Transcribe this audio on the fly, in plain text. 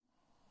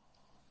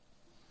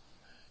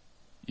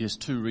Yes,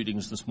 two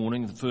readings this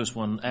morning. The first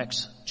one,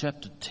 Acts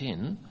chapter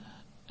 10,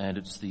 and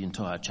it's the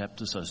entire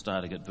chapter, so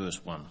starting at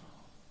verse 1.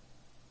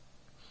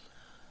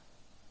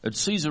 At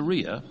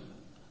Caesarea,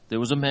 there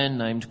was a man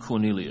named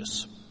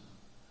Cornelius,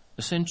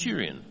 a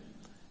centurion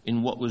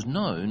in what was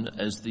known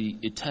as the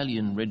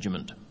Italian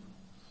regiment.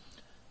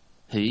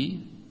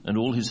 He and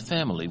all his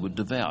family were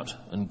devout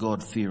and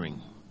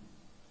God-fearing.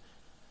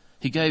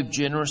 He gave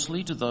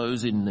generously to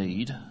those in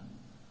need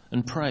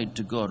and prayed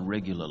to God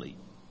regularly.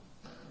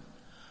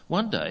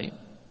 One day,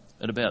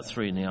 at about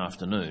 3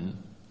 p.m,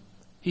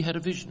 he had a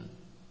vision.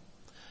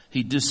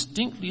 He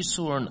distinctly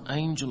saw an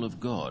angel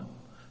of God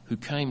who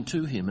came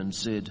to him and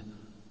said,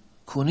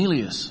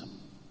 "Cornelius."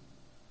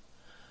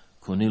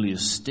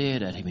 Cornelius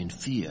stared at him in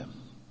fear.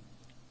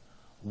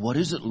 "What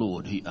is it,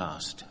 Lord?" he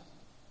asked.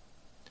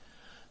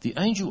 The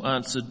angel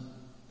answered,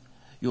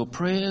 "Your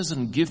prayers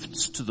and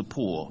gifts to the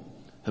poor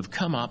have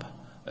come up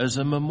as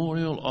a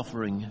memorial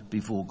offering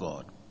before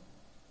God.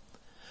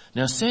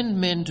 Now send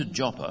men to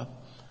Joppa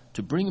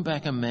to bring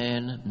back a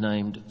man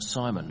named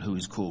Simon, who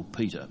is called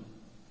Peter.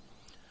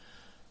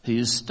 He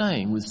is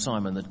staying with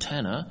Simon the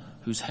tanner,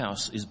 whose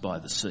house is by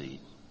the sea."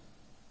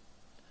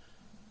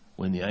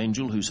 When the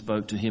angel who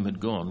spoke to him had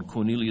gone,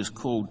 Cornelius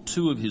called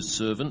 2 of his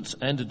servants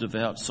and a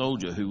devout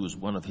soldier who was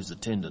one of his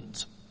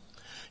attendants.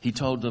 He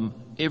told them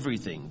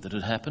everything that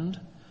had happened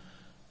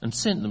and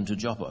sent them to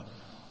Joppa.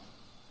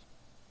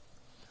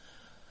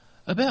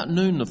 About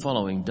noon the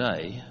following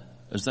day,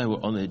 as they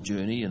were on their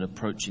journey and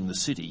approaching the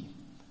city,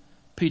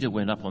 Peter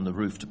went up on the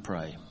roof to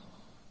pray.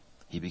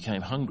 He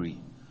became hungry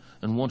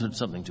and wanted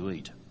something to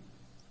eat.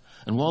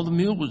 And while the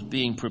meal was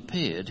being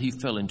prepared, he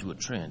fell into a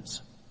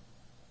trance.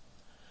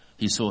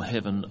 He saw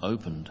heaven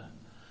opened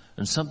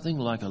and something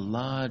like a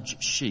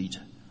large sheet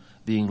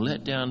being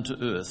let down to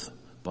earth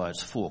by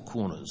its 4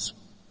 corners.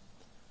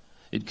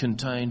 It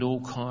contained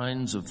all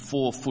kinds of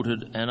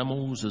 4-footed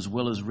animals as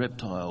well as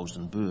reptiles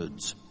and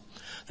birds.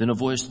 Then a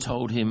voice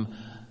told him,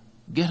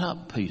 "Get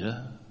up,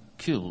 Peter,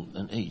 kill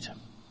and eat."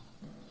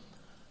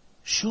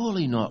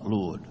 "Surely not,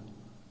 Lord,"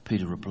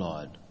 Peter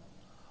replied.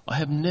 "I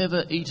have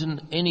never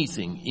eaten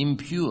anything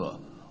impure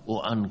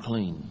or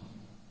unclean."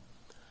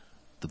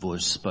 The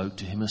voice spoke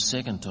to him a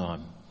second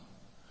time.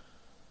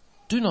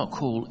 "Do not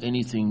call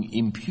anything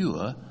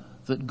impure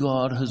that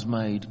God has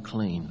made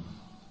clean."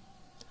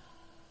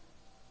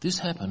 This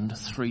happened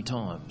 3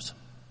 times,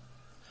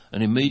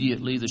 and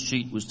immediately the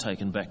sheet was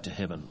taken back to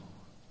heaven.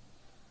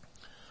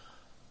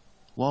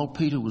 While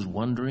Peter was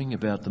wondering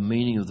about the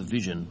meaning of the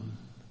vision,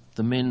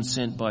 the men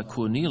sent by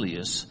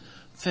Cornelius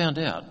found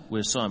out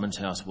where Simon's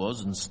house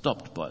was and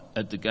stopped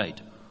at the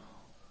gate.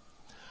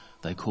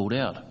 They called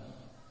out,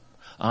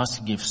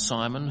 asking if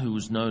Simon, who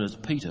was known as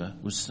Peter,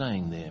 was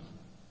staying there.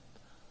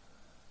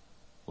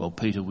 While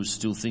Peter was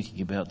still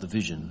thinking about the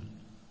vision,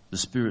 the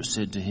Spirit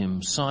said to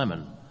him,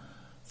 "Simon,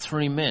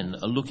 3 men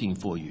are looking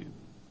for you.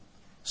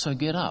 So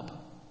get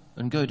up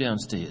and go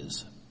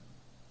downstairs.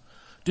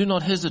 Do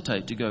not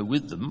hesitate to go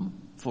with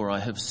them, for I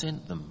have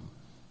sent them."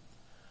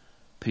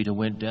 Peter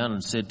went down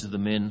and said to the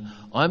men,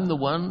 "I'm the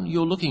one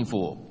you're looking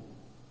for.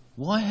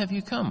 Why have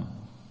you come?"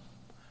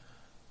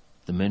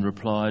 The men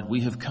replied,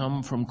 "We have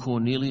come from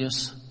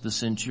Cornelius the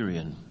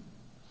centurion.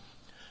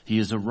 He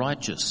is a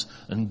righteous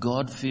and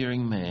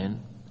God-fearing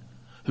man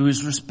who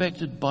is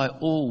respected by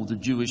all the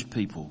Jewish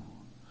people.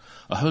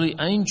 A holy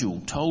angel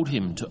told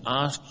him to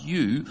ask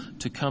you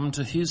to come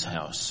to his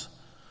house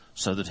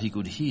so that he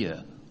could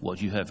hear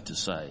what you have to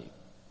say."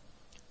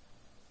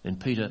 Then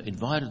Peter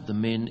invited the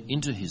men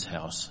into his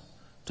house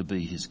to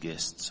be his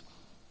guests.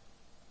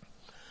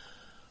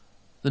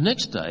 The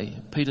next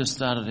day, Peter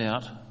started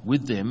out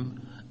with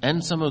them,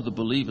 and some of the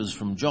believers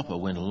from Joppa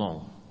went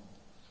along.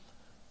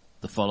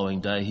 The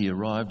following day he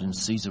arrived in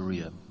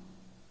Caesarea.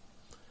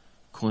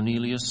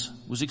 Cornelius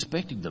was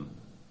expecting them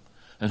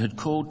and had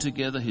called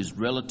together his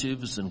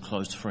relatives and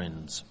close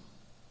friends.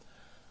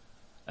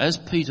 As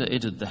Peter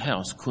entered the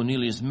house,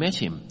 Cornelius met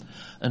him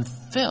and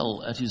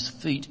fell at his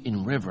feet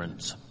in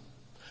reverence.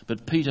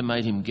 But Peter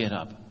made him get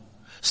up.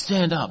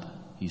 "Stand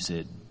up," he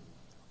said.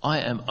 "I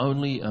am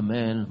only a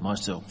man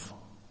myself."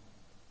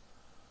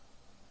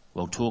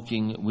 While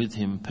talking with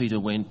him, Peter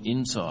went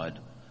inside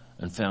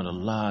and found a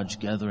large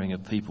gathering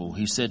of people.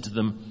 He said to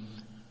them,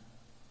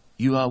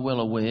 "You are well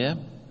aware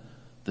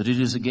that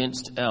it is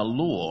against our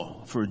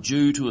law for a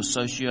Jew to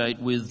associate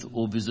with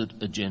or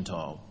visit a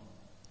Gentile.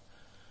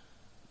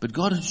 But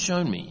God has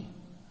shown me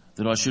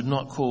that I should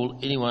not call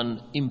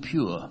anyone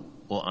impure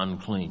or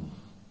unclean.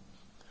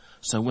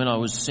 So when I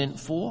was sent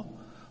for,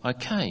 I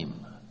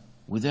came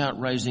without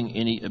raising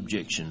any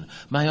objection.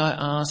 May I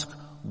ask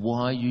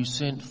why you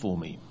sent for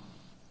me?"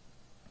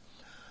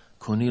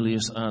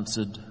 Cornelius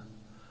answered,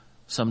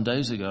 3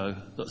 days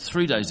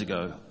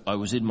ago, I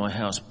was in my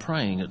house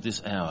praying at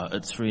this hour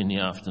at 3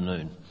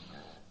 p.m.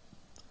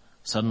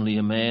 Suddenly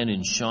a man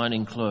in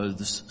shining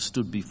clothes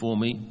stood before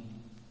me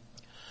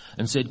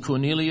and said,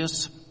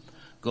 "Cornelius,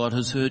 God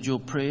has heard your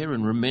prayer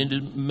and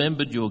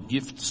remembered your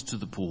gifts to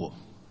the poor.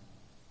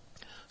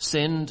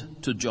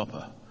 Send to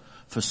Joppa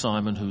for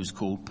Simon, who is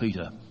called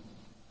Peter.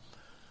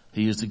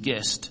 He is a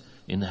guest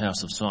in the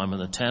house of Simon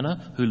the tanner,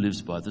 who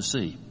lives by the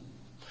sea.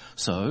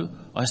 So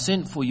I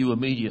sent for you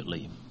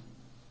immediately,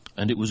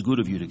 and it was good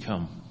of you to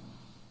come.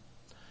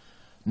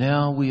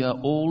 Now we are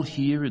all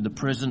here in the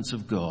presence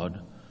of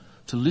God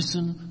to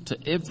listen to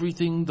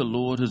everything the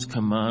Lord has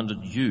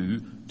commanded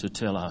you to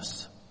tell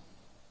us."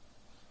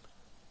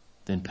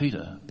 Then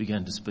Peter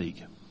began to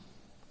speak.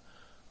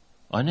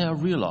 "I now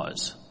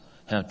realize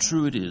how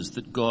true it is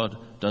that God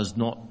does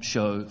not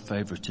show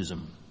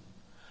favoritism,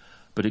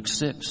 but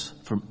accepts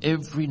from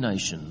every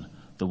nation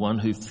the one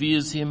who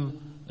fears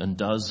him and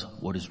does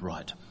what is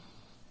right.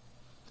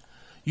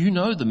 You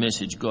know the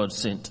message God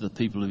sent to the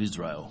people of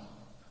Israel,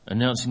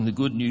 announcing the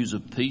good news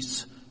of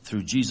peace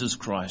through Jesus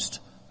Christ,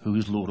 who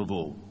is Lord of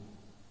all.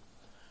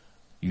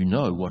 You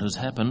know what has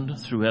happened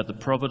throughout the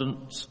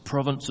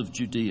province of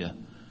Judea,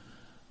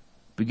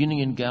 beginning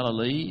in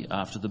Galilee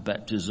after the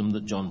baptism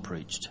that John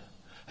preached,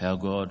 how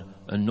God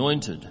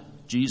anointed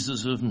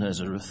Jesus of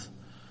Nazareth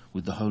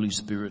with the Holy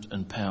Spirit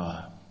and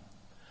power,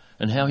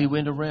 and how he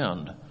went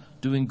around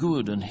doing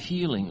good and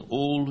healing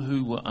all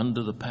who were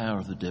under the power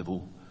of the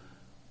devil,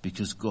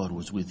 because God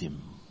was with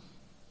him.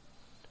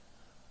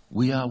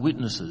 We are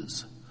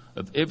witnesses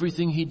of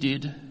everything he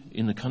did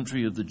in the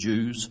country of the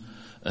Jews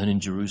and in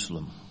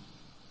Jerusalem.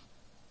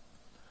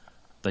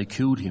 They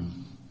killed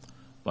him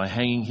by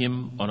hanging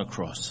him on a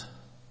cross.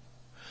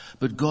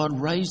 But God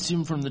raised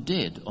him from the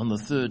dead on the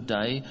third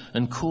day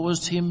and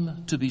caused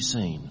him to be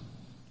seen.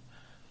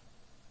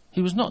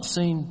 He was not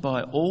seen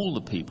by all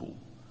the people,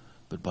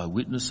 but by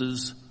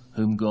witnesses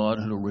whom God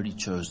had already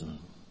chosen.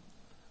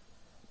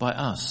 By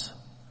us,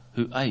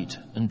 who ate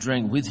and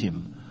drank with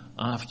him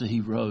after he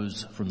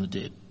rose from the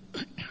dead.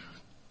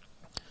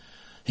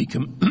 He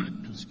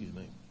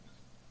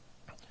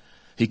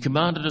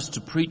commanded us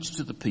to preach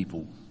to the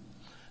people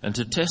and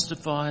to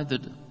testify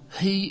that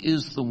he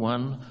is the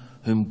one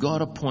whom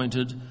God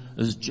appointed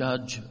as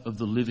judge of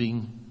the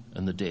living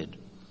and the dead.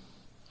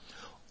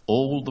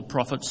 All the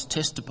prophets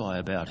testify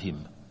about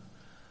him,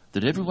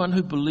 that everyone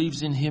who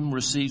believes in him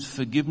receives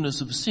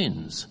forgiveness of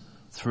sins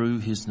through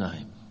his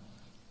name."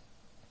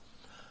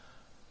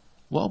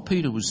 While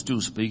Peter was still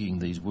speaking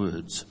these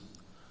words,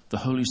 the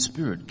Holy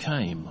Spirit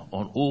came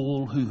on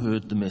all who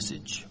heard the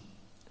message.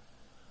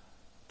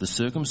 The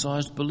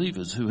circumcised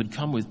believers who had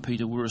come with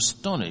Peter were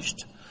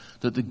astonished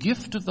that the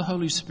gift of the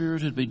Holy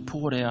Spirit had been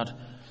poured out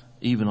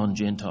even on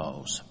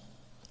Gentiles,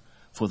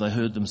 for they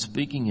heard them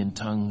speaking in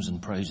tongues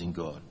and praising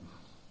God.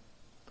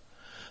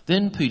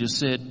 Then Peter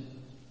said,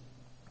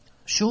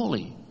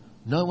 "Surely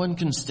no one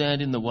can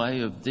stand in the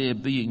way of their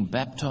being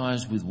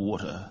baptized with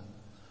water.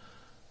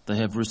 They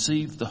have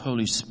received the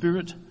Holy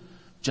Spirit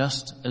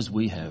just as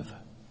we have."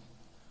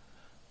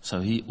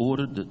 So he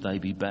ordered that they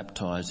be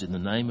baptized in the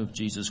name of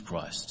Jesus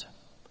Christ.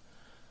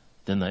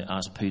 Then they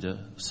asked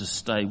Peter to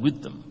stay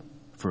with them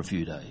for a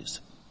few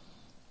days.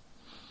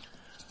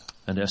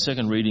 And our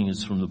second reading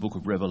is from the book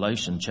of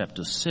Revelation,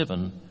 chapter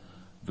 7,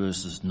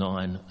 verses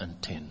 9 and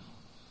 10.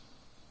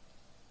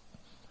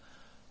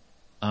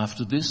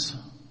 "After this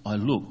I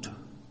looked,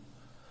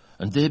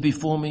 and there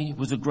before me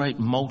was a great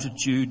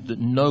multitude that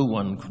no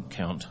one could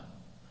count,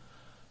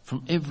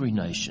 from every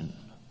nation,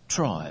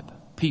 tribe,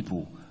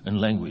 people, and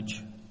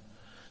language,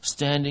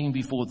 standing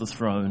before the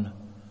throne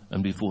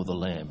and before the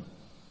Lamb.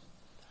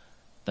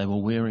 They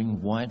were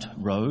wearing white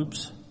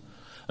robes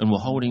and were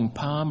holding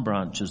palm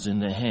branches in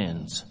their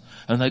hands,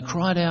 and they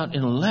cried out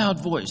in a loud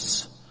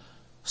voice,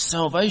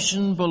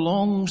 'Salvation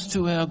belongs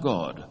to our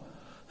God,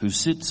 who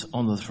sits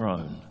on the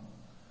throne,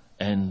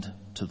 and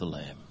to the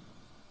Lamb.'"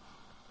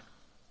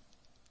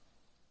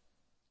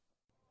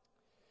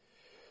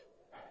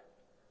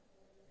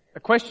 A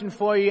question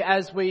for you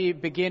as we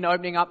begin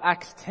opening up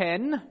Acts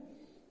 10.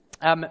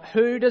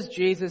 Who does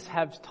Jesus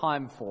have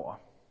time for?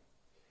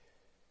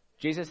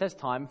 Jesus has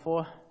time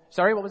for...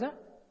 Sorry, what was that?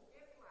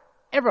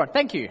 Everyone.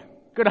 Thank you.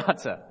 Good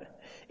answer.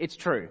 It's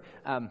true.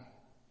 I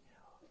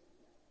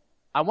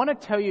want to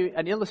tell you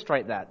and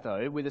illustrate that,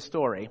 though, with a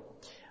story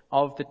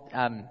of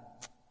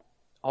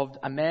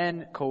a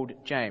man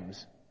called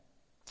James.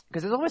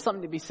 Because there's always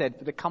something to be said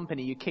for the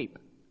company you keep.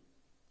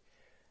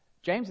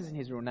 James isn't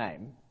his real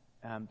name,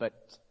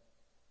 but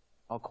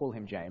I'll call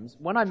him James.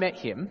 When I met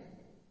him,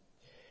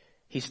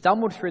 he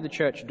stumbled through the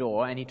church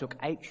door and he took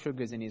 8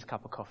 sugars in his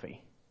cup of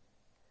coffee.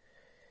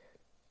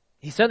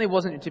 He certainly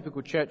wasn't a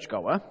typical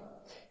churchgoer.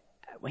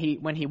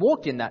 When he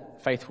walked in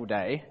that faithful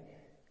day,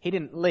 he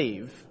didn't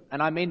leave,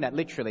 and I mean that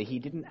literally. He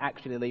didn't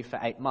actually leave for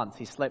 8 months.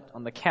 He slept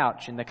on the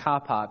couch in the car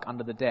park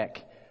under the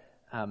deck,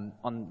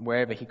 on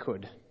wherever he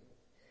could.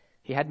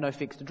 He had no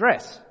fixed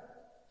address.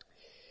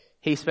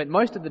 He spent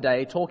most of the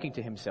day talking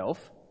to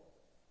himself,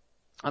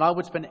 and I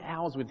would spend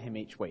hours with him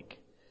each week.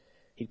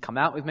 He'd come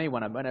out with me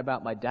when I went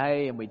about my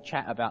day, and we'd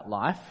chat about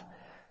life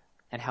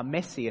and how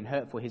messy and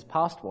hurtful his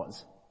past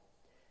was.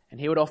 And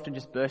he would often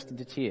just burst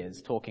into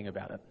tears talking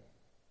about it.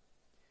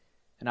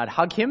 And I'd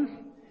hug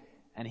him,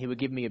 and he would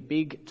give me a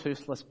big,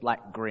 toothless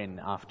black grin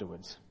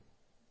afterwards.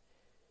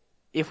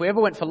 If we ever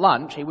went for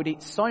lunch, he would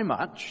eat so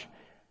much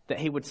that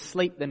he would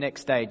sleep the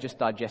next day just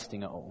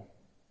digesting it all.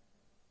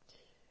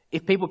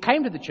 If people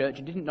came to the church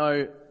and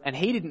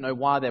he didn't know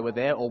why they were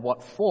there or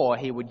what for,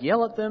 he would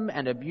yell at them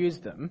and abuse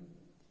them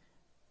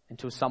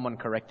until someone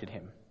corrected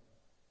him.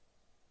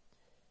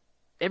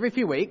 Every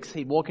few weeks,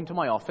 he'd walk into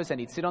my office and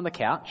he'd sit on the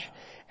couch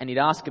and he'd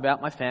ask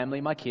about my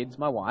family, my kids,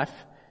 my wife,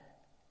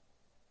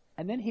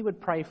 and then he would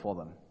pray for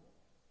them.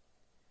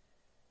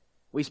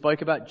 We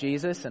spoke about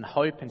Jesus and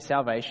hope and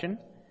salvation,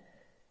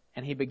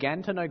 and he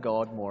began to know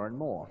God more and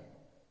more.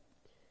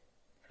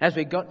 As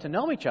we got to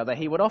know each other,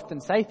 he would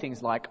often say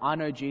things like, "I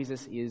know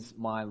Jesus is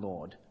my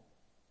Lord."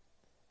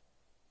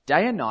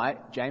 Day and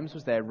night, James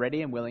was there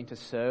ready and willing to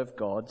serve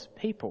God's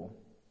people.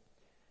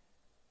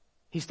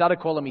 He started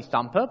calling me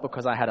Thumper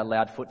because I had a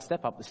loud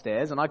footstep up the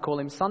stairs, and I call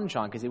him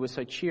Sunshine because he was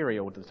so cheery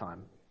all the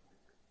time.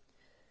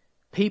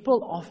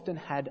 People often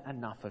had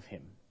enough of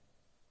him.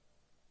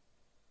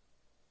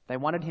 They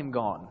wanted him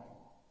gone.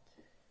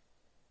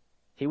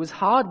 He was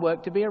hard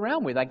work to be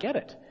around with, I get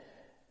it.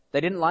 They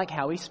didn't like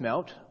how he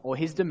smelt, or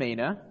his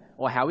demeanor,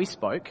 or how he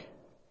spoke.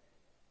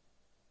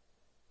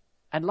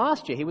 And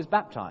last year he was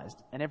baptized,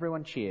 and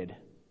everyone cheered.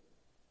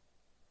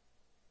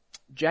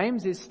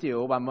 James is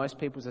still, by most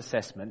people's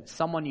assessment,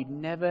 someone you'd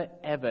never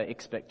ever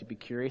expect to be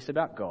curious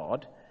about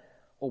God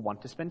or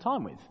want to spend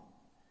time with.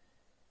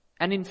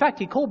 And in fact,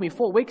 he called me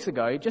 4 weeks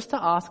ago just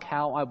to ask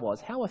how I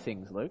was. "How are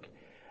things, Luke?"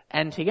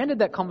 And he ended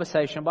that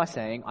conversation by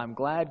saying, "I'm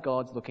glad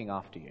God's looking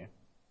after you."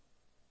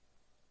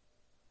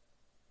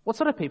 What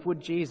sort of people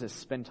would Jesus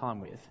spend time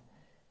with?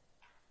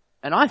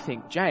 And I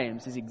think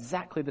James is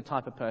exactly the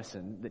type of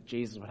person that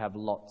Jesus would have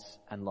lots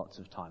and lots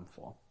of time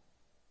for.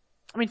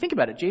 I mean, think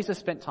about it. Jesus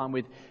spent time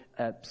with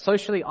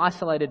socially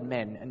isolated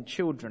men and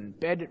children,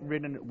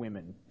 bedridden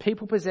women,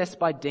 people possessed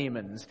by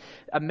demons,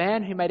 a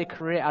man who made a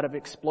career out of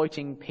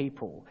exploiting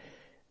people.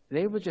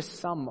 They were just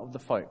some of the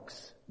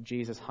folks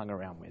Jesus hung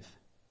around with.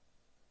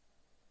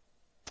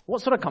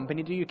 What sort of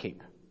company do you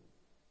keep?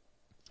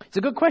 It's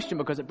a good question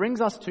because it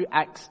brings us to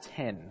Acts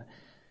 10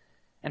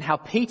 and how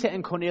Peter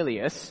and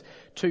Cornelius,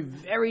 two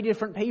very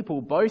different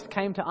people, both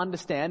came to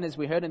understand, as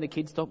we heard in the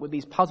kids' talk with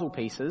these puzzle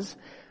pieces,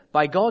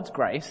 by God's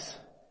grace,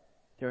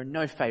 there are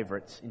no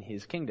favourites in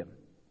his kingdom.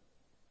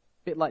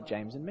 A bit like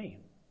James and me.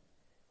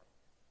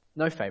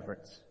 No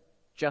favourites.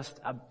 Just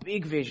a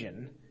big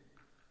vision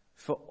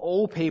for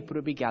all people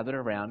to be gathered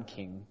around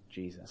King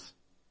Jesus.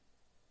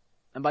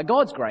 And by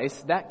God's grace,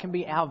 that can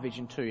be our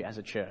vision too as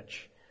a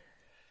church.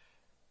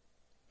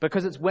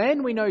 Because it's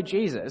when we know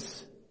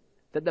Jesus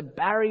that the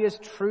barriers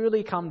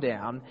truly come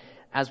down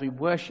as we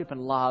worship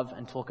and love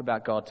and talk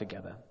about God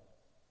together.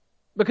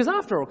 Because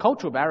after all,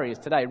 cultural barriers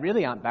today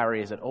really aren't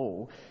barriers at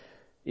all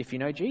if you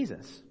know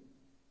Jesus.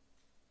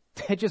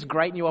 They're just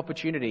great new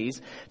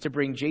opportunities to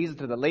bring Jesus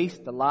to the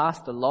least, the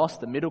last, the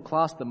lost, the middle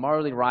class, the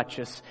morally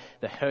righteous,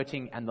 the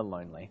hurting and the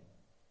lonely.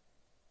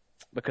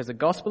 Because the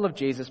gospel of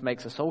Jesus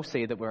makes us all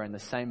see that we're in the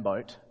same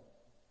boat.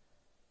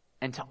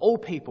 And to all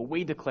people,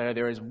 we declare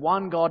there is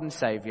one God and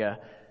Saviour,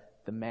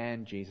 the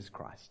man Jesus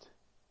Christ.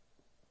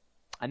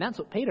 And that's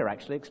what Peter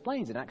actually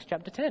explains in Acts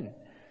chapter 10.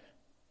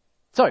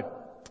 So,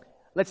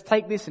 let's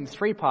take this in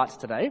 3 parts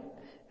today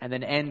and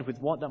then end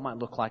with what that might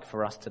look like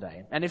for us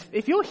today. And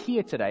if you're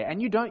here today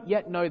and you don't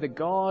yet know the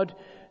God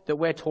that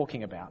we're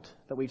talking about,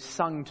 that we've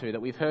sung to,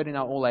 that we've heard in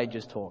our all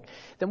ages talk,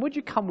 then would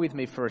you come with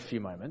me for a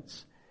few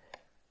moments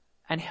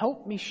and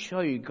help me show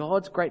you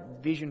God's great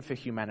vision for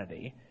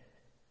humanity.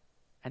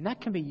 And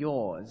that can be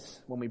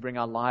yours when we bring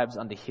our lives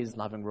under his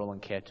loving rule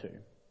and care too.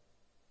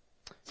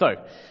 So,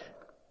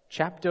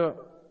 chapter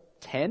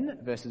 10,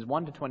 verses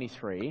 1 to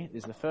 23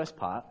 is the first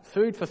part,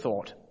 food for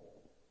thought.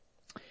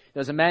 There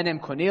was a man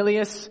named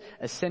Cornelius,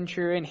 a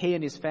centurion. He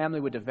and his family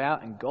were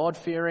devout and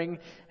God-fearing,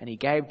 and he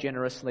gave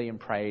generously and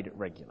prayed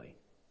regularly.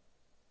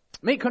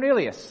 Meet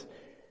Cornelius.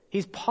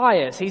 He's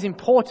pious. He's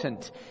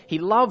important. He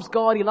loves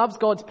God. He loves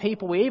God's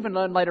people. We even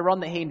learn later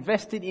on that he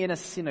invested in a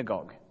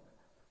synagogue.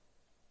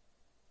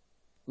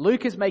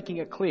 Luke is making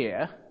it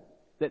clear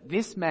that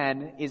this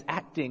man is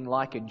acting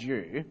like a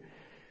Jew,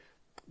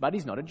 but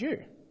he's not a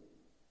Jew.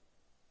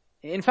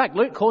 In fact,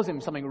 Luke calls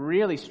him something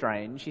really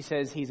strange. He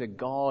says he's a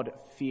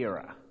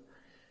God-fearer.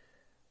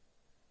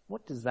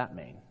 What does that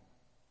mean?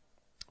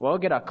 Well, we'll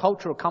get our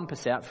cultural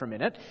compass out for a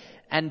minute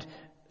and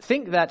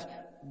think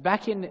that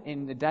back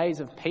in the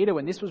days of Peter,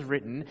 when this was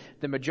written,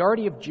 the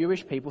majority of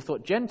Jewish people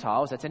thought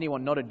Gentiles, that's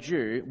anyone not a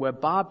Jew, were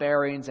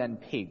barbarians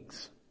and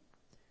pigs.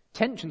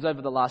 Tensions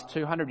over the last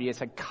 200 years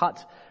had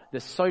cut the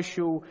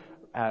social,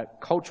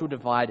 cultural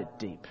divide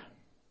deep.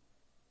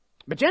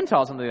 But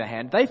Gentiles, on the other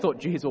hand, they thought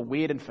Jews were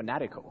weird and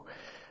fanatical.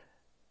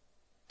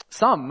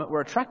 Some were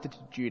attracted to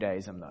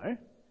Judaism, though.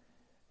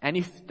 And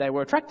if they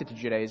were attracted to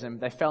Judaism,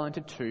 they fell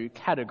into 2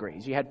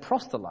 categories. You had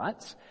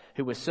proselytes,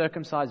 who were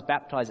circumcised,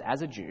 baptized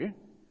as a Jew,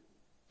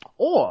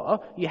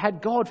 or you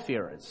had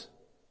God-fearers.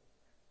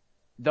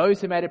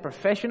 Those who made a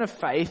profession of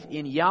faith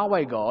in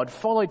Yahweh God,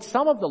 followed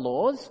some of the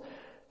laws,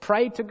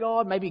 prayed to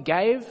God, maybe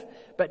gave,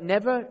 but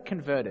never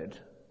converted.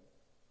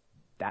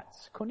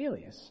 That's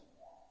Cornelius.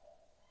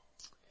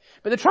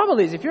 But the trouble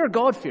is, if you're a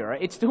God-fearer,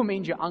 it still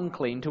means you're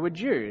unclean to a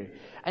Jew.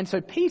 And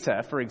so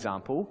Peter, for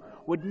example,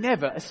 would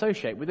never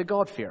associate with a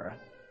God-fearer.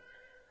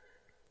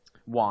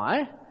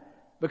 Why?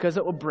 Because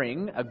it will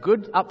bring a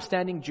good,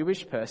 upstanding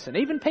Jewish person,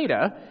 even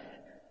Peter,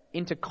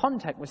 into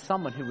contact with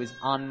someone who is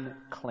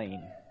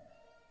unclean.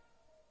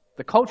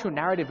 The cultural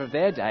narrative of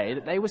their day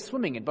that they were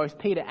swimming in, both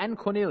Peter and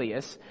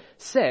Cornelius,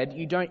 said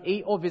you don't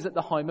eat or visit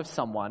the home of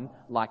someone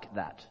like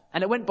that.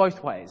 And it went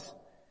both ways.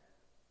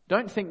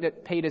 Don't think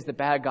that Peter's the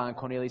bad guy and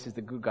Cornelius is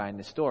the good guy in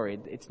the story.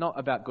 It's not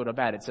about good or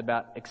bad. It's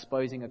about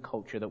exposing a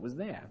culture that was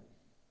there.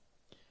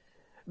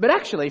 But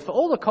actually, for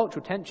all the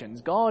cultural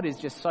tensions, God is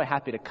just so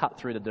happy to cut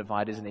through the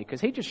divide, isn't he?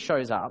 Because he just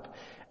shows up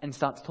and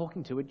starts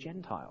talking to a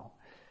Gentile.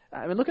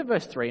 Look at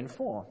verse 3 and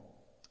 4.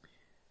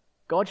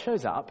 God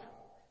shows up,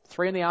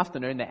 3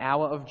 p.m, the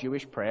hour of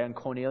Jewish prayer, and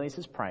Cornelius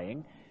is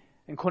praying.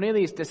 And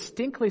Cornelius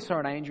distinctly saw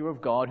an angel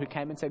of God who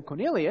came and said,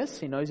 Cornelius,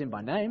 he knows him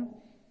by name.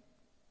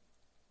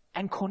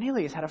 And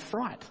Cornelius had a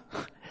fright.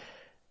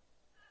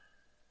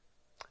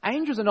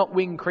 Angels are not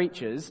winged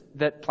creatures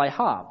that play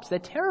harps. They're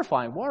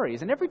terrifying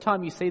warriors. And every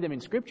time you see them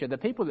in Scripture, the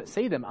people that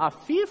see them are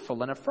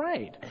fearful and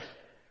afraid.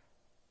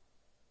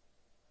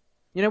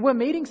 You know, we're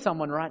meeting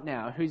someone right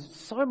now who's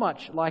so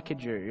much like a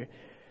Jew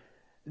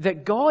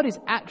that God is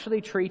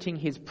actually treating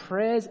his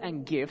prayers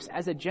and gifts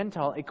as a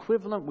Gentile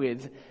equivalent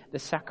with the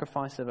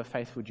sacrifice of a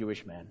faithful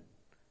Jewish man.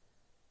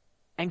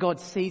 And God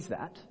sees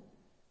that.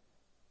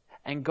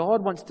 And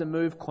God wants to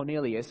move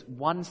Cornelius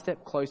one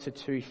step closer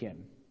to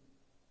him.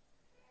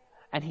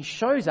 And he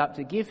shows up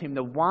to give him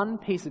the one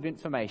piece of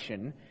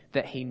information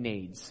that he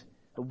needs.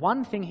 The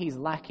one thing he's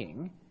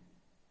lacking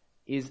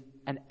is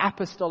an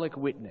apostolic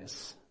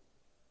witness.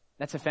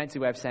 That's a fancy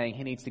way of saying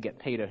he needs to get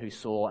Peter, who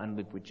saw and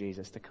lived with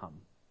Jesus, to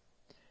come.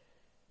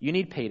 You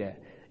need Peter.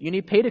 You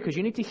need Peter because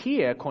you need to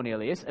hear,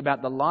 Cornelius,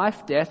 about the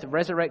life, death,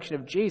 resurrection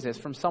of Jesus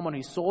from someone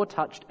who saw,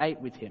 touched, ate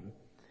with him.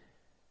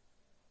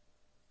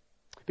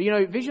 But you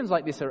know, visions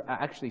like this are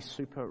actually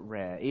super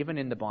rare, even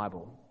in the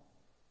Bible.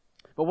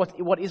 But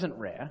what isn't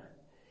rare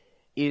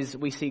is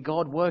we see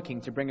God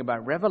working to bring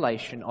about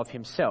revelation of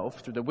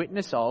himself through the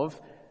witness of,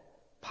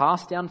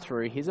 passed down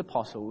through his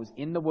apostles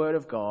in the word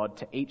of God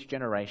to each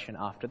generation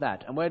after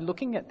that. And we're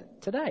looking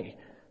at today.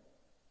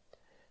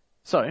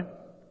 So,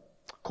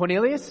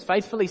 Cornelius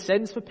faithfully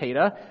sends for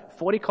Peter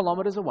 40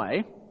 kilometers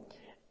away.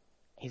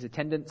 His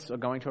attendants are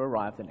going to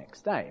arrive the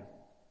next day.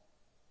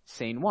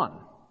 Scene 1.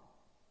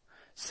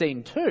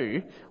 Scene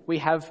 2, we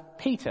have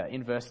Peter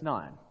in verse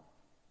 9.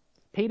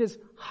 Peter's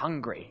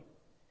hungry.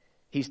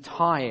 He's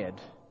tired.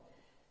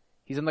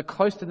 He's on the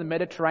coast of the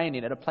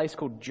Mediterranean at a place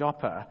called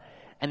Joppa,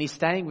 and he's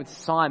staying with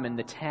Simon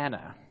the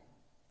tanner.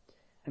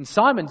 And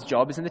Simon's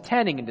job is in the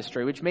tanning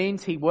industry, which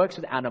means he works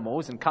with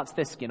animals and cuts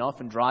their skin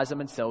off and dries them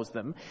and sells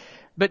them.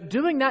 But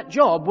doing that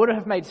job would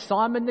have made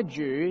Simon the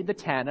Jew, the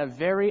tanner,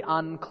 very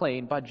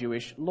unclean by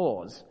Jewish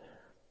laws.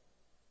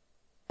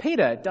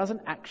 Peter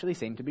doesn't actually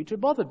seem to be too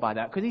bothered by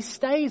that because he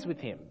stays with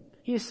him.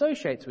 He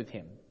associates with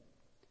him.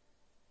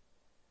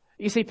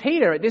 You see,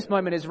 Peter at this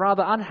moment is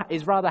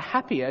rather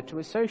happier to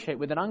associate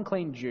with an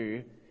unclean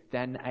Jew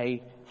than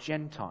a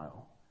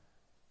Gentile.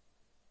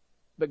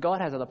 But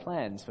God has other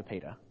plans for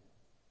Peter.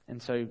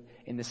 And so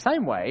in the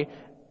same way,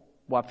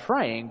 while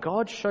praying,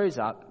 God shows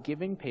up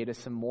giving Peter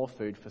some more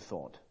food for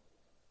thought.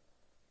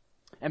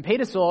 And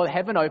Peter saw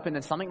heaven open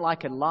and something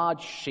like a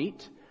large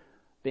sheet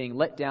being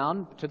let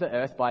down to the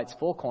earth by its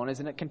four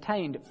corners, and it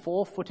contained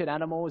 4-footed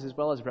animals as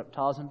well as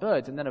reptiles and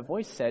birds. And then a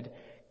voice said,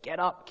 "Get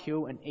up,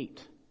 kill and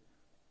eat."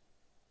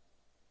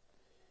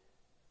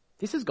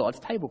 This is God's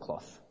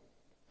tablecloth.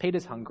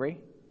 Peter's hungry.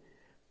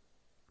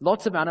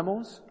 Lots of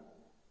animals.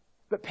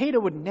 But Peter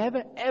would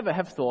never ever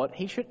have thought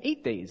he should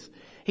eat these.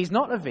 He's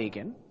not a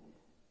vegan.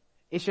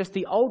 It's just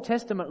the Old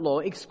Testament law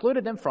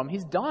excluded them from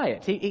his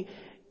diet.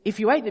 If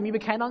you ate them, you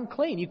became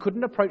unclean. You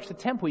couldn't approach the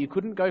temple. You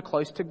couldn't go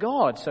close to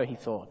God, so he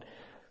thought.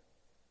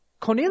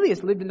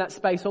 Cornelius lived in that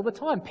space all the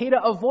time. Peter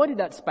avoided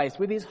that space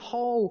with his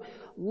whole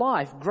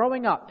life.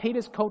 Growing up,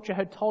 Peter's culture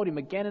had told him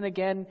again and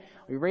again,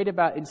 we read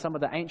about in some of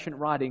the ancient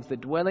writings, the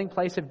dwelling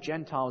place of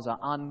Gentiles are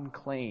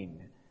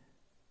unclean.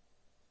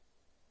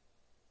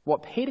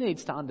 What Peter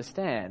needs to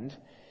understand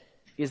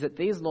is that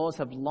these laws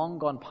have long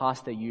gone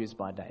past their use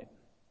by date.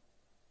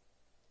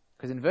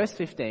 Because in verse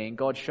 15,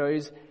 God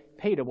shows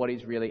Peter what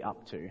he's really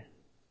up to.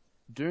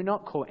 Do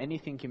not call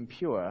anything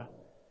impure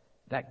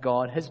that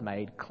God has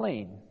made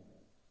clean.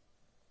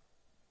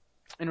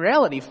 In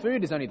reality,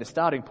 food is only the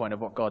starting point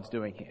of what God's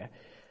doing here.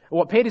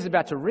 What Peter's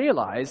about to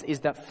realize is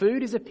that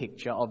food is a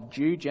picture of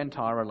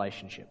Jew-Gentile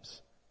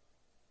relationships.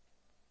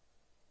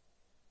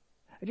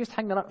 And just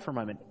hang that up for a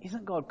moment.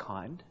 Isn't God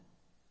kind?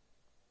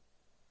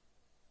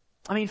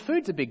 I mean,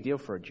 food's a big deal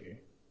for a Jew.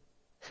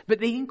 But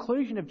the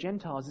inclusion of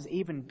Gentiles is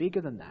even bigger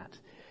than that.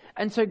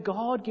 And so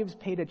God gives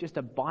Peter just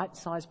a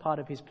bite-sized part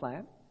of his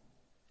plan.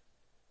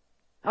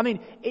 I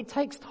mean, it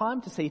takes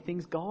time to see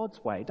things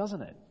God's way,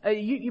 doesn't it?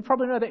 You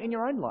probably know that in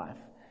your own life.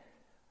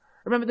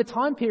 Remember, the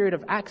time period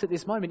of Acts at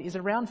this moment is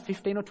around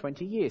 15 or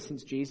 20 years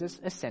since Jesus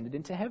ascended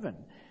into heaven.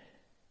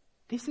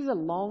 This is a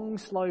long,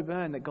 slow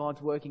burn that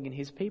God's working in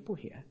his people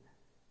here.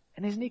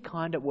 And isn't he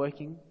kind at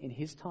working in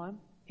his time,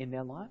 in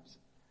their lives?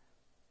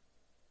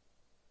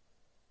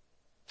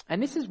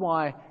 And this is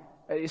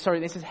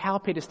how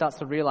Peter starts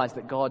to realize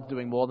that God's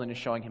doing more than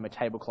just showing him a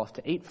tablecloth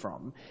to eat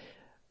from.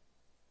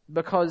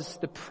 Because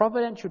the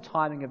providential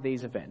timing of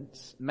these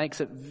events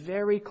makes it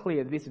very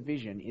clear that this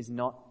vision is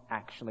not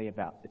actually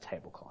about the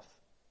tablecloth.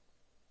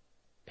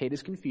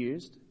 Peter's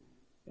confused.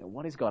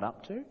 What is God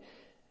up to?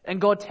 And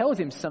God tells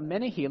him some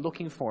men are here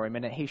looking for him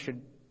and that he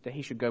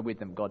should go with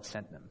them. God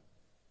sent them.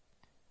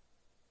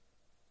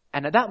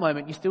 And at that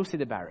moment, you still see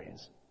the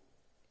barriers.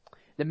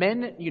 The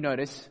men, you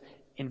notice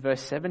in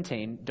verse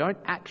 17, don't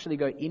actually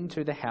go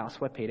into the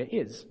house where Peter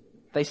is.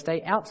 They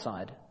stay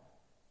outside.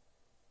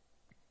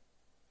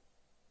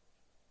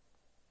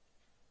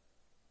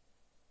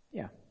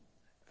 Yeah,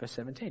 verse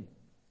 17.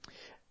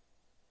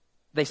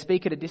 They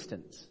speak at a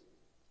distance.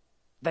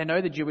 They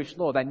know the Jewish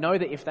law. They know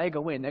that if they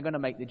go in, they're going to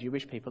make the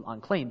Jewish people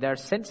unclean. They're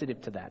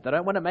sensitive to that. They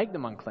don't want to make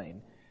them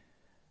unclean.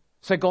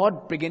 So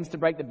God begins to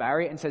break the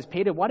barrier and says,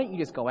 Peter, why don't you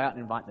just go out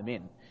and invite them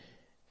in?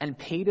 And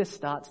Peter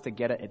starts to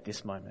get it at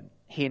this moment.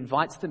 He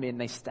invites them in.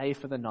 They stay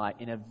for the night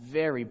in a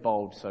very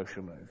bold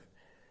social move.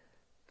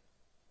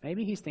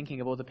 Maybe he's thinking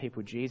of all the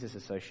people Jesus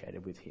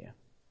associated with here.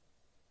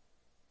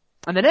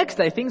 And the next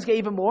day, things get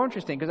even more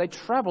interesting because they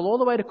travel all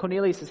the way to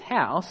Cornelius'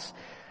 house,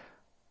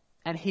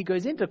 and he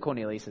goes into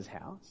Cornelius'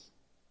 house.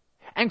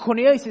 And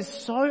Cornelius is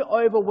so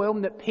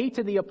overwhelmed that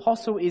Peter the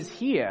apostle is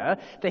here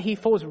that he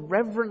falls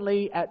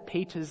reverently at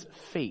Peter's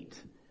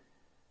feet.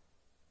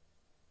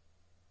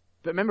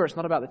 But remember, it's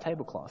not about the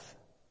tablecloth.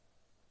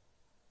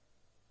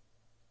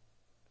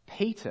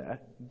 Peter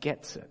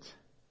gets it.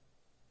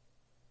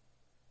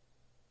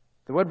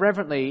 The word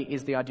reverently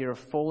is the idea of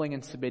falling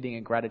and submitting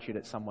in gratitude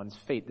at someone's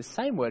feet. The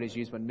same word is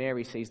used when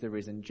Mary sees the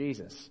risen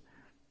Jesus.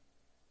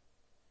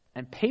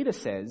 And Peter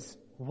says,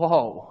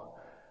 whoa,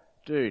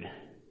 dude,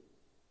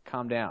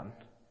 calm down.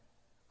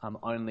 I'm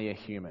only a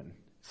human.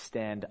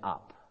 Stand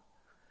up.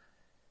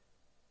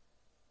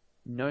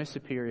 No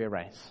superior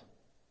race.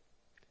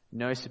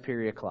 No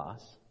superior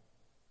class.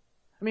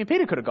 I mean,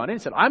 Peter could have gone in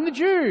and said, I'm the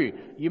Jew.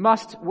 You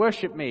must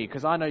worship me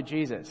because I know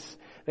Jesus.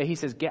 But he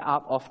says, get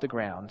up off the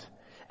ground.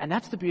 And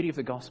that's the beauty of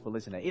the gospel,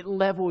 isn't it? It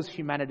levels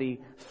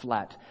humanity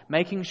flat,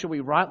 making sure we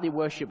rightly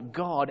worship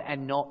God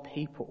and not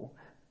people.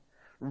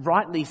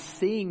 Rightly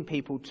seeing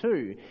people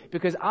too.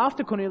 Because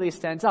after Cornelius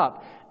stands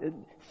up,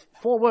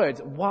 4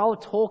 words, while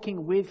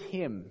talking with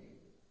him.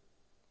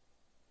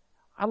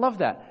 I love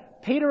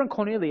that. Peter and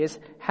Cornelius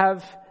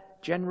have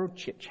general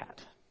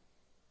chit-chat.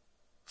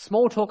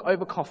 Small talk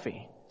over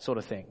coffee sort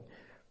of thing.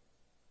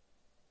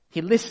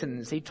 He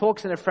listens. He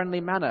talks in a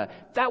friendly manner.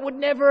 That would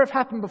never have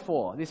happened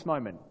before, this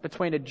moment,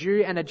 between a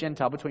Jew and a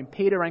Gentile, between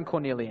Peter and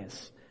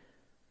Cornelius.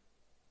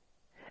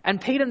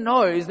 And Peter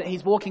knows that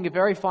he's walking a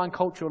very fine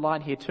cultural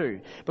line here too,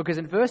 because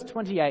in verse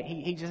 28,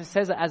 he just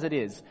says it as it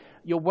is.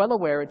 You're well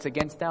aware it's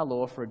against our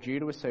law for a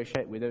Jew to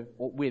associate with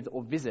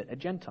or visit a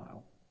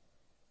Gentile.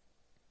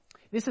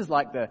 This is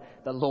like the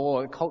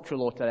law,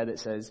 cultural law today that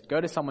says, go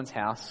to someone's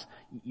house,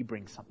 you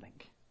bring something.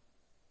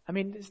 I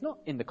mean, it's not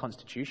in the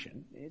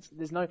Constitution.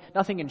 There's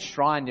nothing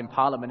enshrined in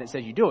Parliament that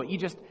says you do it. You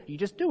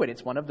just do it.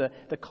 It's one of the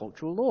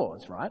cultural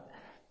laws, right?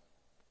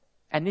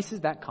 And this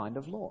is that kind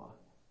of law.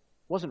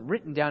 It wasn't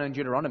written down in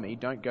Deuteronomy,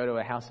 don't go to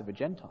a house of a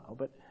Gentile,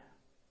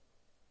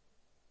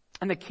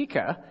 and the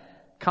kicker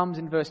comes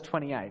in verse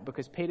 28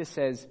 because Peter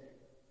says,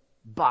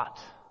 but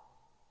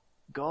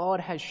God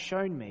has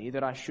shown me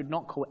that I should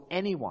not call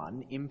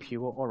anyone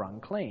impure or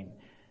unclean.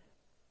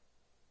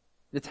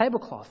 The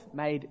tablecloth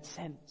made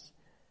sense.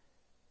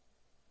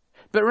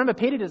 But remember,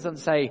 Peter doesn't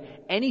say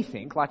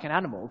anything like an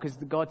animal because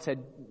God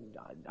said,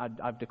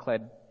 I've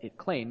declared it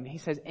clean. He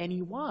says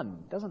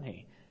anyone, doesn't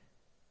he?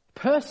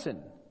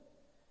 Person.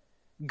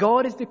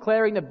 God is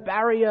declaring the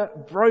barrier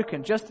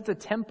broken. Just as the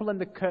temple and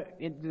the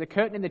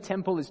curtain in the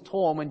temple is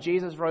torn when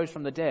Jesus rose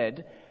from the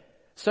dead,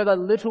 so the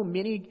little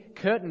mini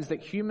curtains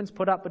that humans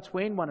put up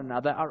between one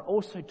another are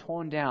also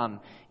torn down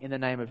in the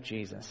name of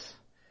Jesus.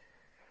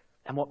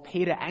 And what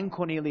Peter and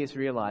Cornelius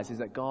realize is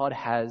that God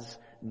has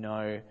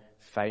no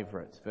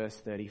favorites. Verse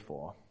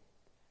 34.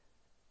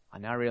 I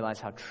now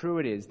realize how true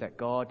it is that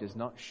God does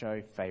not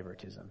show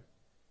favoritism.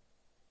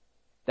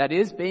 That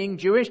is, being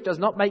Jewish does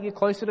not make you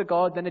closer to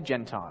God than a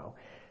Gentile.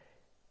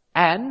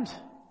 And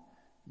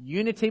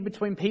unity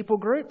between people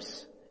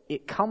groups,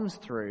 it comes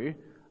through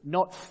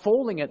not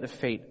falling at the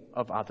feet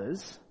of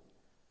others,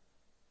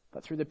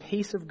 but through the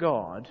peace of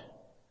God,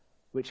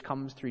 which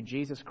comes through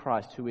Jesus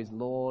Christ, who is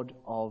Lord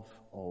of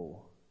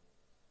all.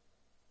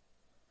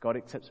 God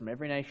accepts from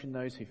every nation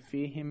those who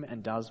fear him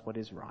and does what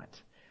is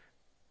right.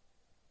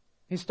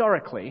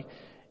 Historically,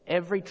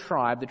 every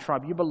tribe, the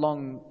tribe you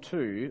belong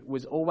to,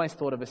 was always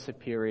thought of as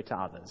superior to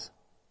others.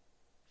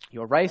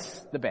 Your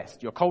race, the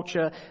best. Your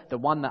culture, the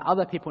one that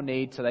other people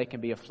need so they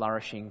can be a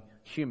flourishing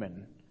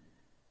human.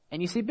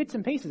 And you see bits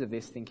and pieces of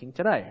this thinking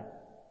today.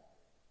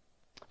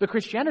 But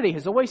Christianity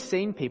has always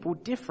seen people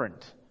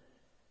different,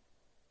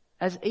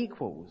 as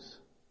equals,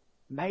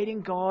 made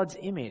in God's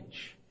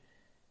image.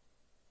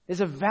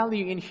 There's a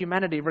value in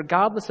humanity,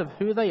 regardless of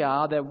who they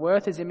are. Their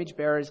worth as image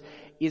bearers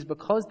is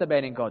because they're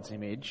made in God's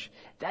image.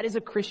 That is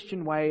a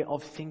Christian way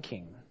of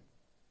thinking.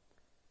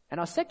 And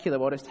our secular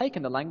world has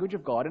taken the language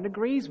of God and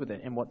agrees with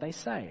it in what they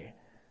say.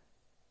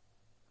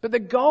 But the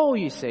goal,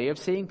 you see, of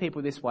seeing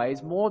people this way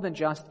is more than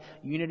just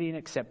unity and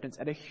acceptance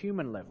at a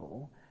human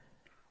level.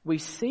 We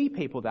see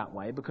people that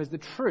way because the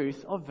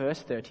truth of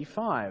verse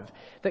 35,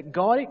 that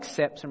God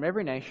accepts from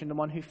every nation the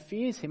one who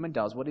fears him and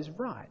does what is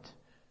right.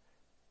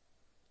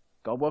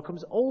 God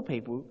welcomes all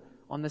people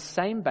on the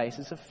same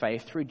basis of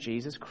faith through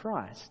Jesus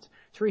Christ,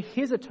 through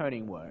his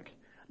atoning work,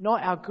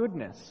 not our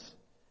goodness.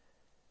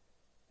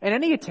 And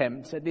any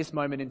attempt at this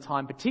moment in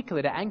time,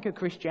 particularly to anchor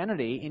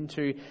Christianity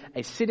into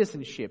a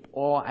citizenship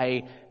or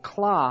a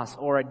class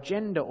or a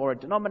gender or a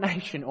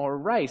denomination or a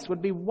race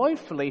would be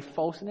woefully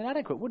false and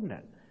inadequate, wouldn't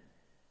it?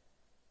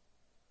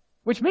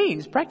 Which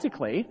means,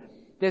 practically,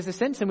 there's a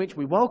sense in which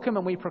we welcome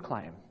and we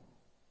proclaim.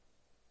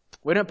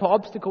 We don't put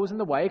obstacles in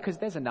the way because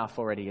there's enough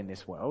already in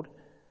this world.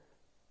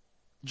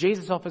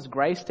 Jesus offers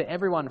grace to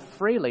everyone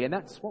freely, and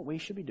that's what we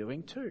should be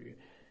doing too.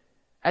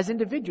 As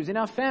individuals, in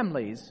our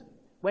families,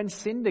 when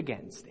sinned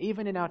against,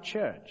 even in our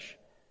church.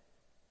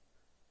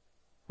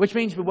 Which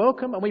means we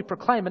welcome and we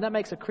proclaim, and that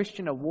makes a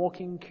Christian a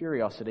walking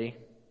curiosity,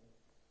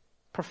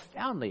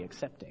 profoundly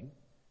accepting,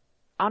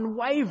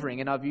 unwavering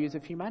in our views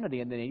of humanity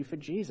and the need for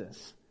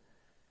Jesus.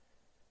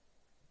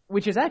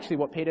 Which is actually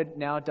what Peter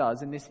now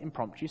does in this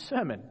impromptu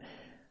sermon.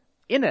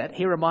 In it,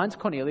 he reminds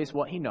Cornelius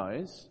what he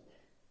knows.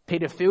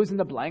 Peter fills in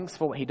the blanks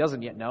for what he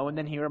doesn't yet know, and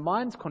then he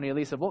reminds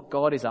Cornelius of what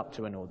God is up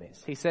to in all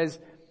this. He says,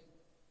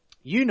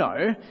 you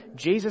know,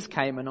 Jesus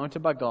came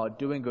anointed by God,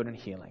 doing good and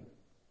healing.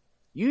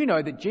 You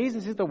know that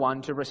Jesus is the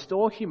one to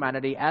restore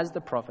humanity as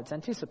the prophets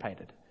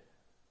anticipated.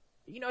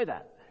 You know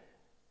that.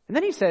 And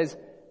then he says,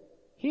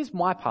 here's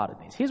my part of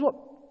this. Here's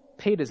what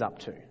Peter's up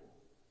to.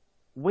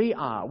 We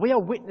are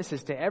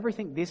witnesses to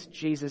everything this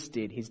Jesus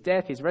did, his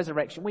death, his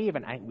resurrection. We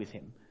even ate with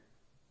him.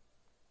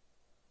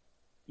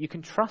 You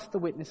can trust the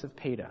witness of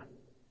Peter.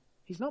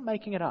 He's not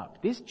making it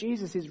up. This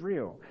Jesus is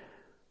real.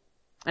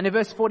 And in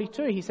verse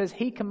 42, he says,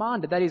 he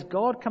commanded, that is,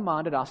 God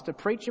commanded us to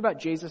preach about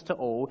Jesus to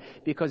all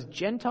because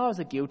Gentiles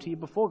are guilty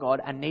before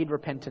God and need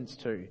repentance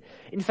too.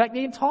 In fact,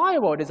 the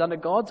entire world is under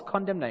God's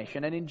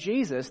condemnation, and in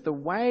Jesus, the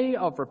way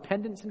of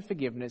repentance and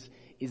forgiveness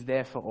is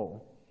there for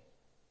all,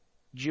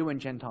 Jew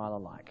and Gentile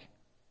alike.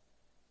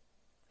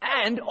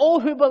 And all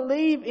who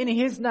believe in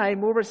his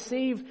name will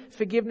receive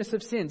forgiveness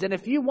of sins. And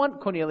if you want,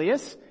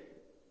 Cornelius,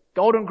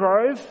 Golden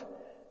Grove,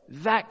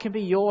 that can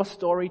be your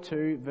story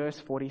too, verse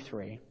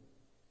 43.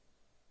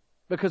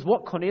 Because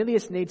what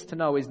Cornelius needs to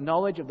know is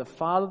knowledge of the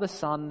Father, the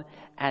Son,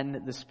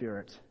 and the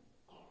Spirit.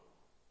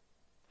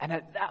 And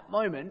at that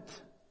moment,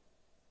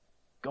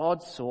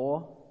 God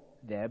saw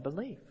their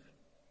belief.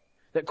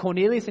 That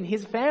Cornelius and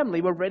his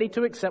family were ready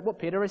to accept what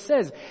Peter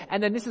says.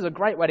 And then this is a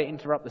great way to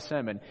interrupt the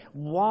sermon.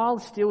 While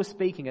still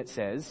speaking, it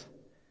says,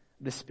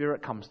 the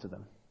Spirit comes to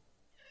them.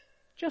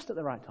 Just at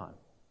the right time.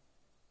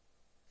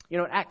 You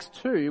know, in Acts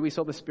 2, we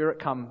saw the Spirit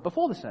come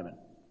before the sermon.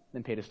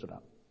 Then Peter stood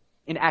up.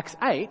 In Acts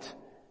 8,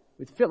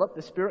 with Philip,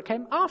 the Spirit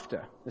came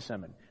after the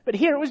sermon. But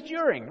here it was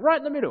during, right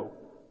in the middle.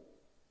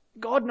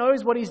 God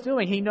knows what he's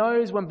doing. He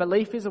knows when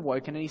belief is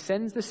awoken, and he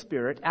sends the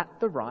Spirit at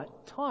the right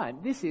time.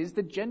 This is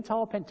the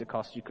Gentile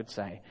Pentecost, you could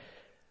say.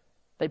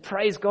 They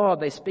praise God.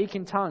 They speak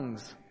in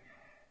tongues.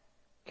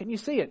 Can you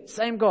see it?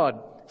 Same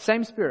God,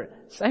 same Spirit,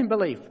 same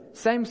belief,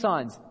 same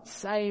signs,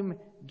 same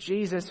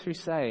Jesus who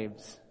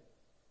saves.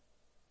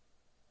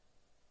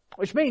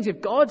 Which means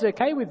if God's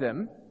okay with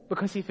them,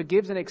 because he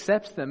forgives and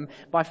accepts them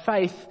by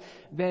faith,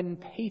 then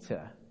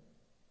Peter,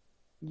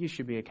 you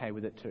should be okay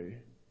with it too.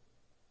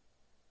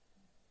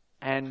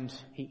 And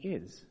he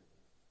is.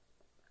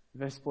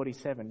 Verse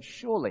 47,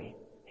 surely,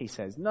 he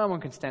says, no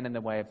one can stand in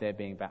the way of their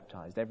being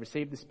baptized. They've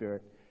received the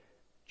Spirit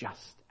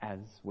just as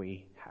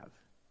we have.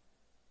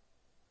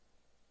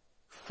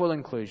 Full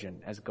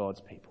inclusion as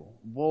God's people.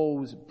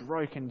 Walls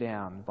broken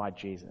down by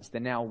Jesus.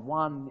 They're now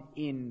one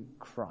in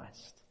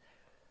Christ.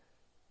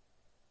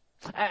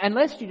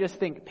 Unless you just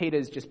think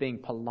Peter's just being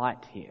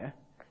polite here,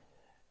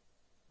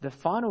 the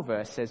final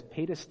verse says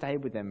Peter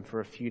stayed with them for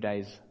a few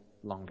days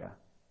longer.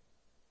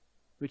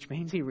 Which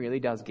means he really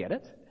does get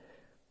it.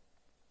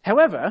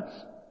 However,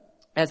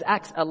 as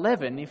Acts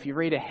 11, if you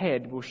read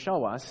ahead, will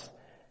show us,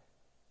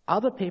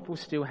 other people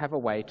still have a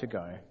way to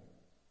go.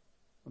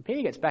 When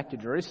Peter gets back to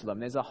Jerusalem,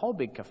 there's a whole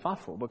big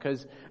kerfuffle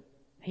because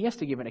he has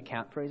to give an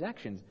account for his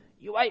actions.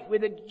 You ate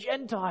with a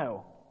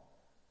Gentile.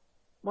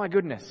 My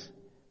goodness.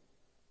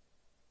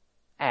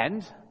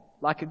 And,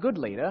 like a good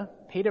leader,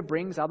 Peter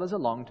brings others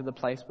along to the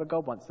place where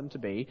God wants them to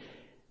be.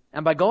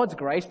 And by God's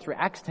grace, through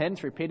Acts 10,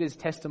 through Peter's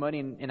testimony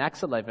in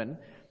Acts 11,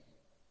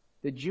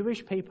 the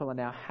Jewish people are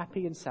now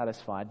happy and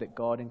satisfied that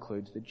God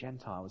includes the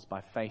Gentiles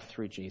by faith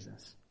through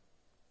Jesus.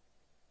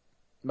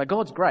 By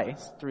God's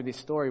grace, through this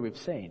story we've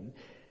seen,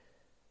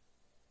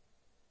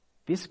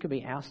 this could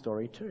be our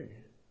story too.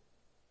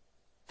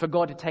 For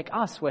God to take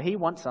us where he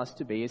wants us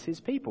to be as his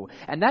people.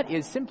 And that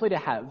is simply to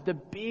have the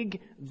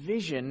big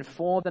vision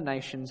for the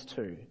nations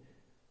too.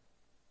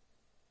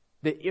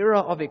 The era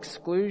of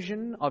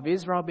exclusion of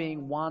Israel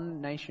being one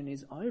nation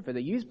is over.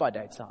 The use-by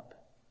date's up.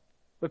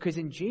 Because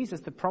in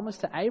Jesus, the promise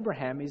to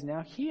Abraham is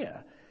now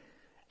here.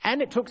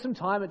 And it took some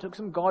time, it took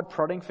some God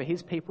prodding for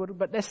his people,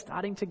 but they're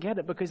starting to get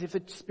it, because if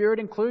the Spirit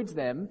includes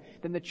them,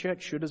 then the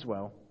church should as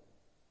well.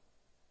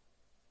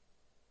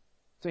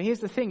 So here's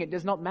the thing, it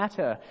does not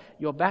matter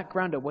your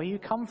background or where you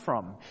come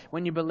from.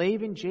 When you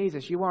believe in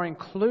Jesus, you are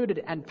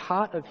included and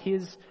part of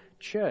his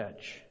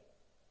church.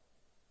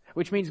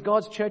 Which means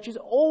God's church is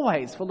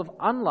always full of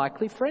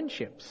unlikely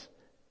friendships.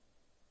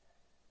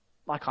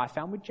 Like I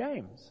found with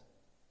James.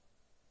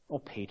 Or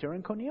Peter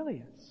and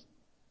Cornelius.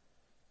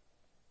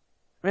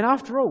 I mean,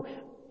 after all,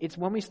 it's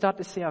when we start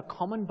to see our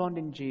common bond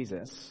in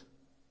Jesus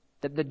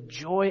that the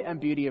joy and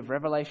beauty of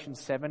Revelation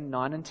 7,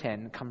 9 and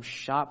 10 comes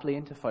sharply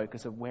into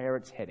focus of where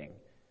it's heading.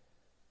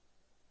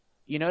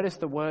 You notice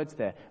the words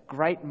there,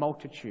 great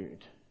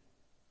multitude,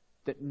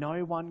 that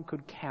no one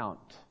could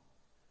count,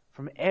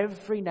 from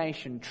every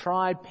nation,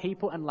 tribe,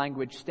 people and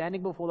language,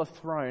 standing before the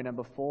throne and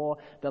before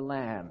the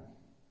Lamb.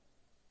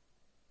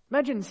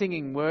 Imagine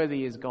singing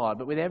Worthy is God,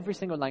 but with every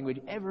single language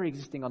ever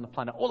existing on the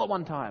planet, all at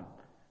one time.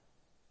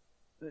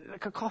 The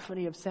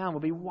cacophony of sound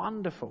would be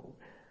wonderful.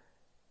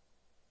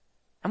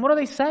 And what are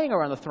they saying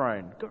around the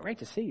throne? Great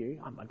to see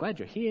you. I'm glad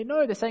you're here.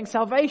 No, they're saying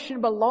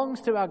salvation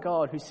belongs to our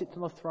God who sits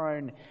on the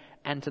throne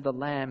and to the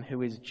Lamb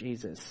who is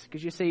Jesus.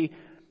 Because you see,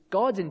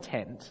 God's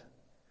intent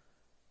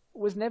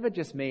was never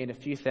just me and a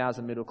few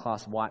thousand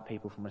middle-class white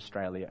people from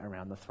Australia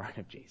around the throne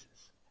of Jesus.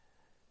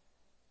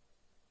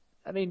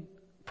 I mean,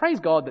 praise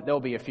God that there'll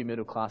be a few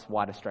middle-class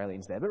white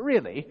Australians there, but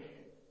really,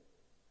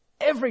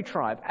 every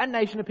tribe and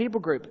nation and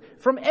people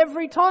group from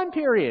every time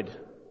period.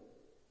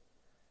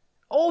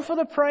 All for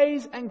the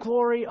praise and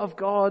glory of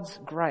God's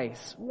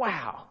grace.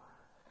 Wow.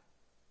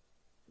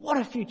 What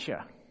a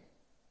future.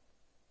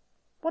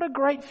 What a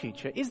great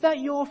future. Is that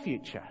your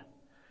future?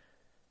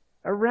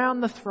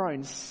 Around the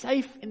throne,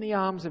 safe in the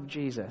arms of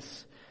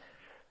Jesus.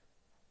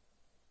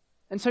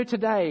 And so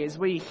today, as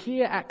we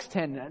hear Acts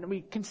 10 and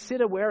we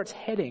consider where it's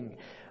heading,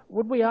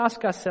 would we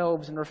ask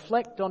ourselves and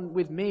reflect on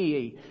with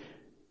me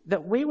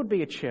that we would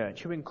be a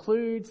church who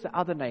includes the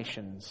other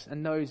nations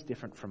and those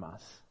different from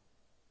us?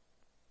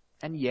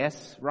 And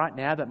yes, right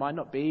now that might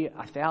not be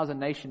 1,000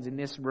 nations in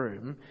this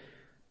room,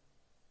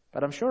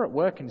 but I'm sure at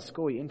work and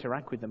school you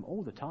interact with them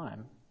all the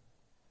time.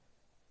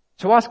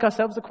 To ask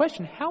ourselves the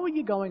question, how are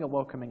you going at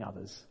welcoming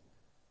others?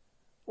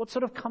 What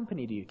sort of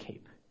company do you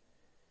keep?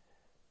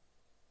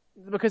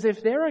 Because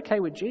if they're okay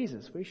with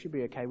Jesus, we should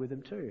be okay with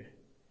them too.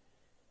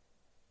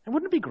 And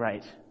wouldn't it be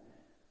great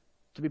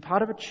to be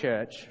part of a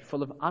church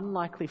full of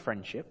unlikely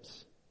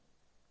friendships,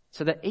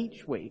 so that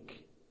each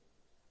week,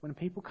 when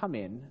people come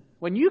in,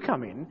 when you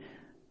come in,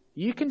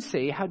 you can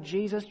see how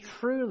Jesus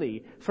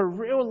truly, for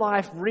real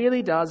life,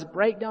 really does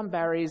break down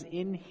barriers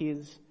in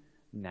his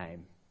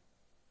name.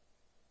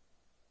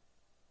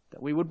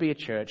 That we would be a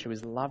church who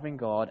is loving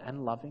God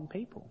and loving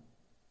people.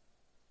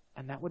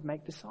 And that would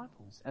make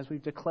disciples as we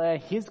declare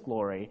his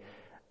glory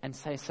and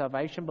say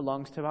salvation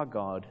belongs to our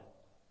God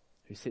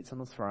who sits on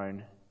the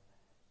throne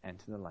and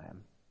to the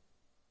Lamb.